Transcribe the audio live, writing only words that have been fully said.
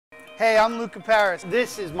Hey, I'm Luca Paris.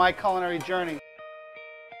 This is my culinary journey.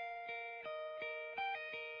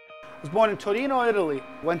 I was born in Torino, Italy.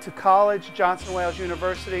 Went to college, Johnson Wales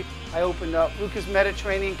University. I opened up Luca's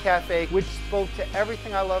Mediterranean Cafe, which spoke to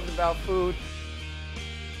everything I loved about food.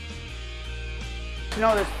 You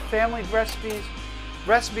know, there's family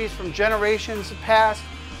recipes from generations past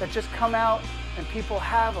that just come out and people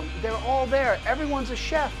have them. They're all there. Everyone's a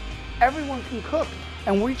chef. Everyone can cook.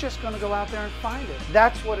 And we're just going to go out there and find it.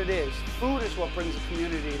 That's what it is. Food is what brings a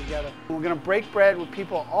community together. We're going to break bread with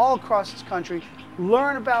people all across this country,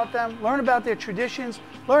 learn about them, learn about their traditions,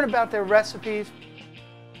 learn about their recipes.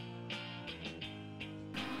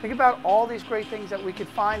 Think about all these great things that we could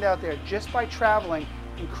find out there just by traveling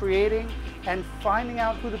and creating and finding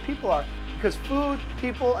out who the people are. Because food,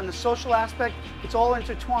 people, and the social aspect, it's all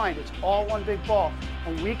intertwined. It's all one big ball.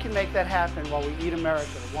 And we can make that happen while we eat America,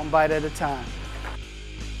 one bite at a time.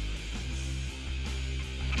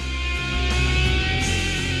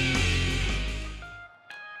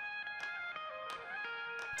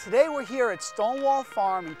 Today we're here at Stonewall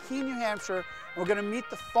Farm in Keene, New Hampshire, and we're going to meet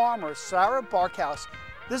the farmer, Sarah Barkhouse.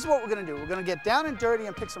 This is what we're going to do. We're going to get down and dirty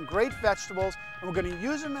and pick some great vegetables, and we're going to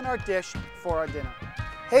use them in our dish for our dinner.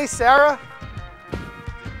 Hey, Sarah.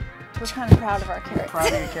 We're kind of proud of our carrots.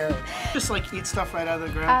 Proud of your carrots. Just like eat stuff right out of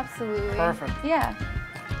the ground? Absolutely. Perfect. Yeah.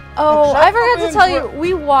 Oh, I forgot to tell you,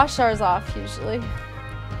 we wash ours off usually.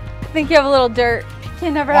 I think you have a little dirt. You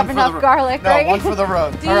can never have enough garlic, right? No, one for the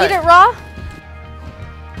road. Do you eat it raw?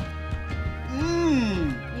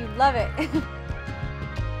 Mmm. You love it.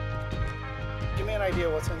 Give me an idea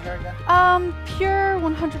what's in here again. Pure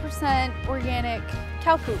 100% organic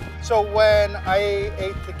cow poop. So when I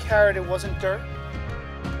ate the carrot, it wasn't dirt?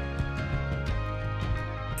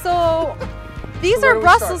 So these are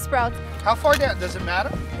Brussels sprouts. How far down? Does it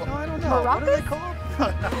matter? Well, no, I don't know. Maracas? What are they called?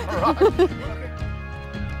 Maracas. Okay.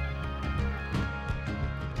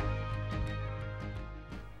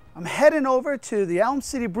 I'm heading over to the Elm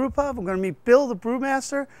City Brew Pub. We're going to meet Bill, the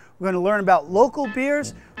brewmaster. We're going to learn about local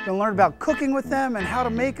beers. We're going to learn about cooking with them and how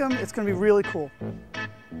to make them. It's going to be really cool.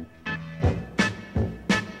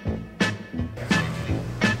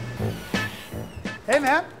 Hey,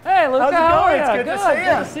 man. Hey, Luca, how's it going? It's how are good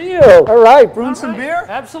you? to see you. Good to see you. All right, brewing some beer?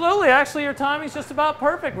 Absolutely. Actually, your timing's just about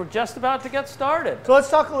perfect. We're just about to get started. So let's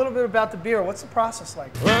talk a little bit about the beer. What's the process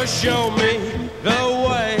like? Well, show me the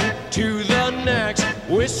way to the next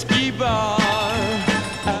whiskey bar.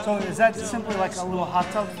 So is that simply like a little hot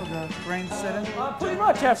tub for the grain to sit in? Pretty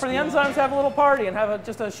much, yeah. For the enzymes, have a little party and have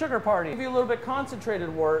just a sugar party. Give you a little bit concentrated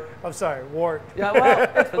wort. I'm sorry, wort. Yeah, well,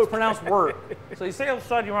 it's pronounced wort. So you say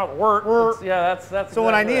outside your mouth, wort. Yeah, that's. So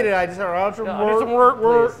when I need right. it, I just have I need some wort,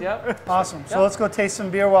 please. Yep. Awesome. So let's go taste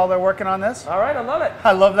some beer while they're working on this. All right, I love it.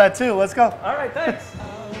 I love that too. Let's go. All right, thanks.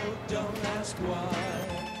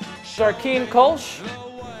 Sharkeen Kolsch.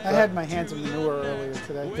 I had my hands in manure earlier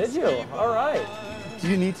today. Did you? All right. Do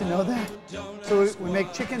you need to know that? So we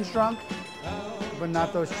make chickens drunk, but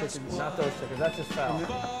not those chickens. Not those chickens. That's just foul.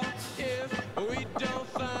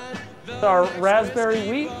 Our raspberry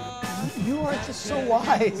wheat. You are just so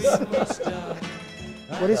wise.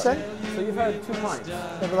 What do you say? So you've had 2 pints.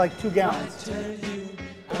 They were like 2 gallons.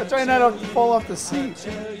 I'm trying not to fall off the seat.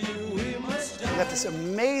 We got this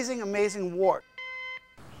amazing, amazing wort.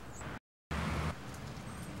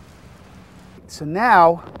 So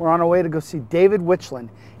now we're on our way to go see David Witchland.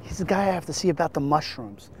 He's the guy I have to see about the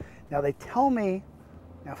mushrooms. Now they tell me,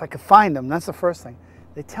 now if I could find them, that's the first thing.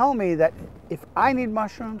 They tell me that if I need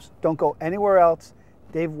mushrooms, don't go anywhere else.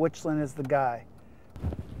 Dave Witchland is the guy.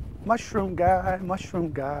 Mushroom guy,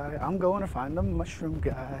 I'm going to find the mushroom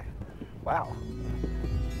guy. Wow,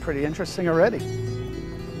 pretty interesting already.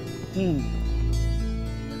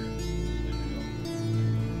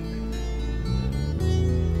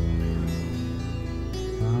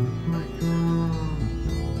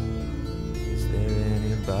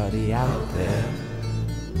 Out there.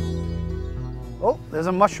 Oh, there's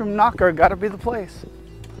a mushroom knocker. Gotta be the place.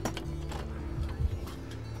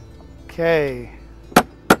 Okay.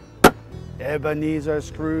 Ebenezer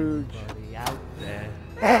Scrooge. Out there.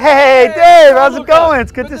 Hey, Dave, how's it going?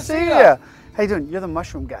 It's good to see you. How you doing? You're the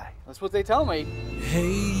mushroom guy. That's what they tell me.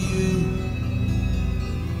 Hey, you.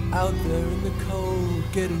 Out there in the cold,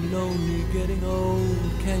 getting lonely, getting old.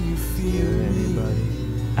 Can you feel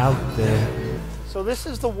anybody out there? So this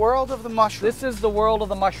is the world of the mushroom. This is the world of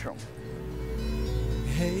the mushroom.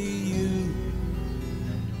 Hey, you.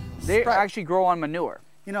 They actually grow on manure.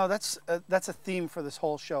 You know, that's a theme for this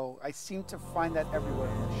whole show. I seem to find that everywhere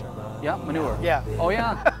in the show. Yeah, manure. Yeah. Oh,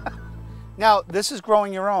 yeah. Now, this is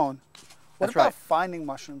growing your own. What That's about right. finding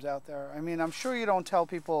mushrooms out there? I mean, I'm sure you don't tell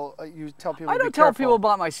people, you tell people I to be don't tell careful. people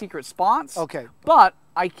about my secret spots. Okay. But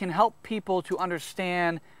I can help people to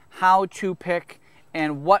understand how to pick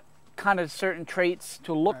and what kind of certain traits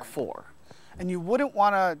to look for. And you wouldn't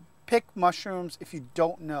want to pick mushrooms if you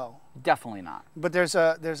don't know. Definitely not. But there's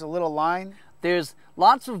a little line. There's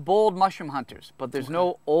lots of bold mushroom hunters, but there's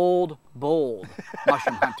no old, bold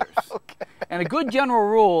mushroom hunters. Okay. And a good general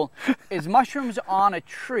rule is mushrooms on a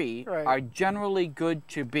tree Right. are generally good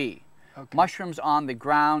to be. Okay. Mushrooms on the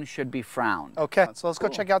ground should be frowned. Okay, so let's go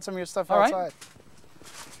check out some of your stuff All right. outside.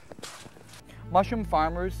 Mushroom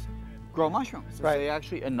farmers grow mushrooms. So Right. They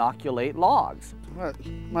actually inoculate logs. Well,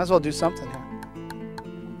 might as well do something here.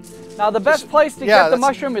 Now the best place to yeah, get the that's-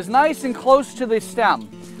 mushroom is nice and close to the stem,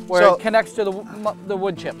 where So- it connects to the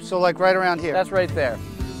wood chips. So like right around here. That's right there.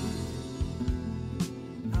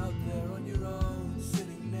 Out there on your own,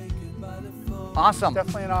 sitting naked by the phone. Awesome.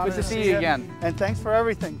 Definitely an honor Good to see you again. And thanks for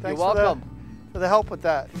everything. Thanks You're welcome. for the help with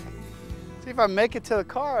that. See if I make it to the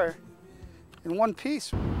car in one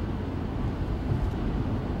piece.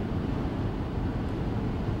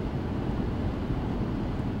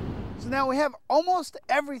 So now we have almost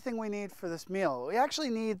everything we need for this meal. We actually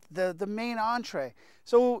need the main entree.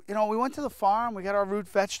 So, you know, we went to the farm, we got our root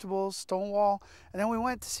vegetables, Stonewall, and then we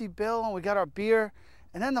went to see Bill and we got our beer,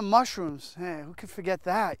 and then the mushrooms. Hey, who could forget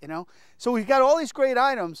that, you know? So we got all these great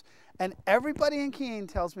items, and everybody in Keene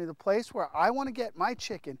tells me the place where I want to get my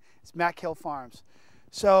chicken is Mack Hill Farms.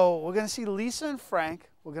 So we're going to see Lisa and Frank.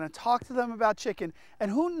 We're going to talk to them about chicken, and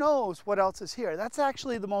who knows what else is here. That's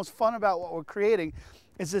actually the most fun about what we're creating,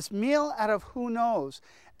 is this meal out of who knows.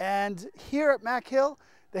 And here at Mack Hill,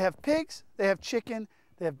 they have pigs, they have chicken,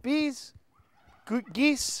 they have bees,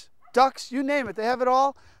 geese, ducks, you name it, they have it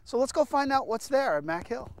all. So let's go find out what's there at Mack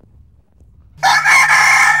Hill.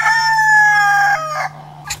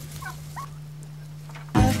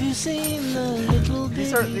 Have you seen the little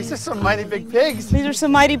These are some mighty big pigs. These are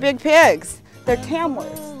some mighty big pigs. They're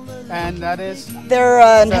Tamworths. And that is, They're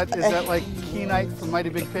is that like Keenite from Mighty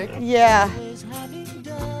Big Pig? yeah.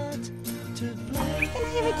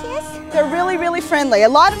 They're really, really friendly. A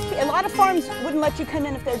lot of farms wouldn't let you come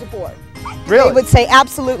in if there's a boar. Really? They would say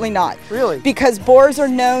absolutely not. Really? Because boars are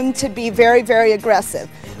known to be very, very aggressive.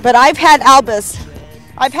 But I've had Albus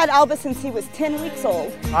since he was 10 weeks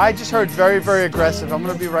old. I just heard very, very aggressive. I'm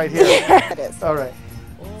going to be right here. It is. All right.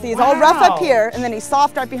 See, he's all rough up here, and then he's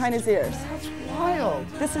soft right behind his ears. That's wild.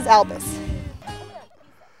 This is Albus.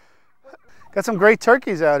 Got some great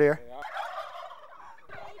turkeys out here.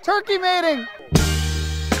 Turkey mating.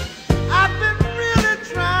 I've been really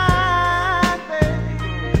trying,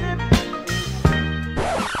 baby.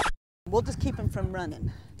 We'll just keep him from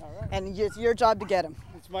running. All right. And it's your job to get him.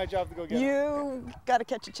 It's my job to go get You got to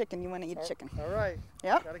catch a chicken. You want to eat a chicken. All right.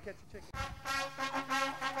 Yep. Gotta catch a chicken.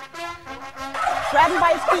 Grab him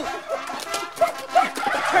by his feet.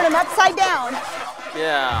 Turn him upside down.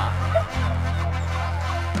 Yeah.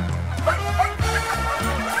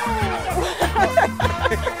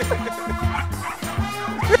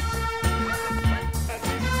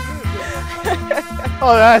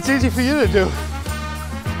 Oh, that's easy for you to do.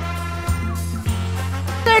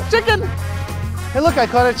 There, chicken. Hey, look, I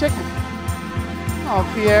caught a chicken.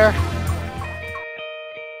 Oh, Pierre.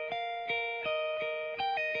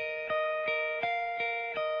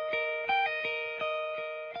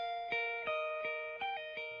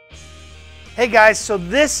 Hey guys, so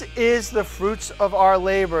this is the fruits of our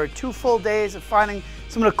labor. 2 full days of finding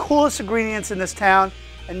some of the coolest ingredients in this town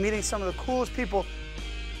and meeting some of the coolest people.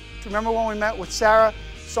 Remember when we met with Sarah,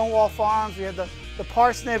 Stonewall Farms? We had the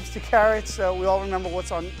parsnips, the carrots. We all remember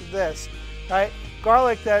what's on this, right?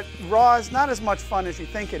 Garlic that raw is not as much fun as you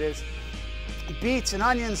think it is. Beets and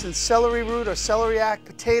onions and celery root or celeriac,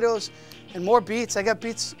 potatoes, and more beets. I got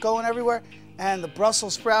beets going everywhere. And the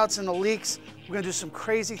Brussels sprouts and the leeks. We're gonna do some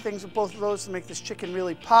crazy things with both of those to make this chicken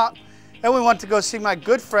really pop. Then we went to go see my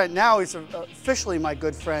good friend. Now he's officially my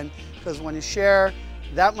good friend, because when you share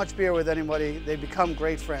that much beer with anybody, they become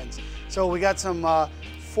great friends. So we got some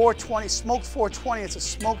 420, smoked 420. It's a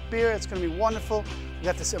smoked beer. It's gonna be wonderful. We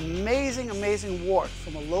got this amazing, amazing wort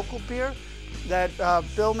from a local beer that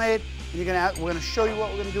Bill made. And we're gonna show you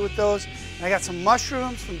what we're gonna do with those. And I got some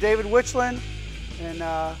mushrooms from David Witchland. And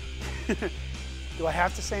do I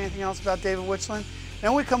have to say anything else about David Witchland?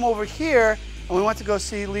 Then we come over here and we went to go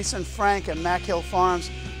see Lisa and Frank at Mack Hill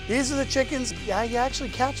Farms. These are the chickens. Yeah, you actually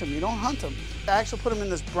catch them. You don't hunt them. I actually put them in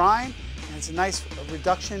this brine, and it's a nice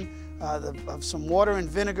reduction of some water and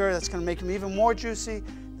vinegar that's going to make them even more juicy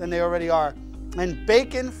than they already are. And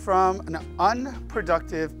bacon from an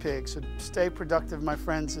unproductive pig. So stay productive, my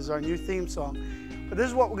friends, is our new theme song. But this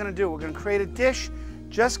is what we're gonna do. We're gonna create a dish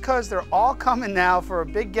just because they're all coming now for a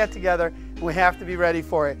big get-together, and we have to be ready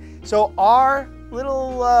for it. So our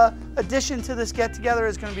little addition to this get-together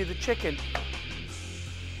is gonna be the chicken.